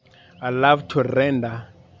I love to render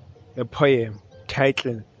a poem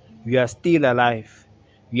titled We Are Still Alive.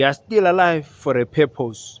 We are still alive for a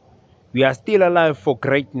purpose. We are still alive for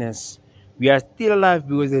greatness. We are still alive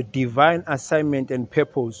because of divine assignment and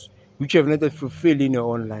purpose which you have not yet fulfilled in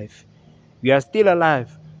your own life. We are still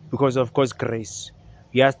alive because of God's grace.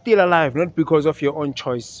 We are still alive not because of your own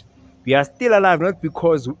choice. We are still alive not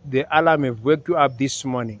because the alarm have woke you up this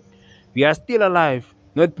morning. We are still alive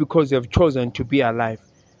not because you have chosen to be alive,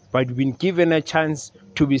 but you've been given a chance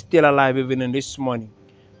to be still alive even in this morning.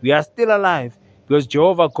 We are still alive because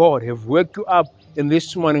Jehovah God have woke you up in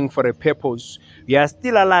this morning for a purpose. We are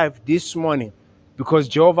still alive this morning because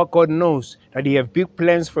Jehovah God knows that He have big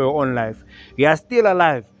plans for your own life. We are still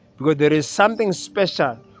alive because there is something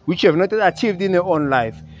special which you have not yet achieved in your own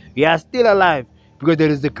life. We are still alive because there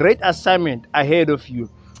is a great assignment ahead of you.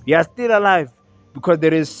 We are still alive because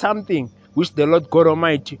there is something which the Lord God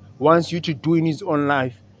Almighty wants you to do in His own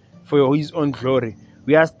life for His own glory.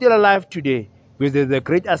 We are still alive today because there is a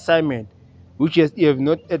great assignment which you have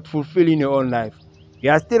not yet fulfilled in your own life. We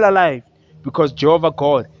are still alive because Jehovah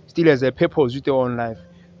God still has a purpose with your own life.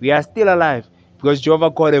 We are still alive because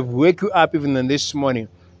Jehovah God have wake you up even in this morning.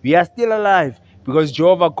 We are still alive because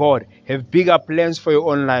Jehovah God have bigger plans for your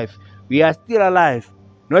own life. We are still alive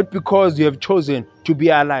not because you have chosen to be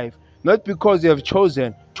alive, not because you have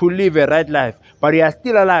chosen to live a right life, but you are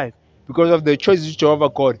still alive because of the choices Jehovah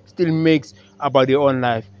God still makes about your own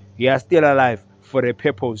life. You are still alive for a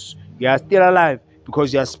purpose. You are still alive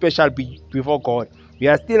because you are special before God. You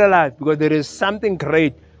are still alive because there is something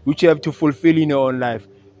great which you have to fulfill in your own life.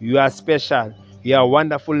 You are special. You are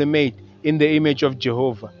wonderfully made in the image of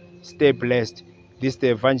Jehovah. Stay blessed. This is the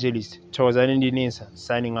evangelist, Tozani Ndinisa,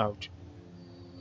 signing out.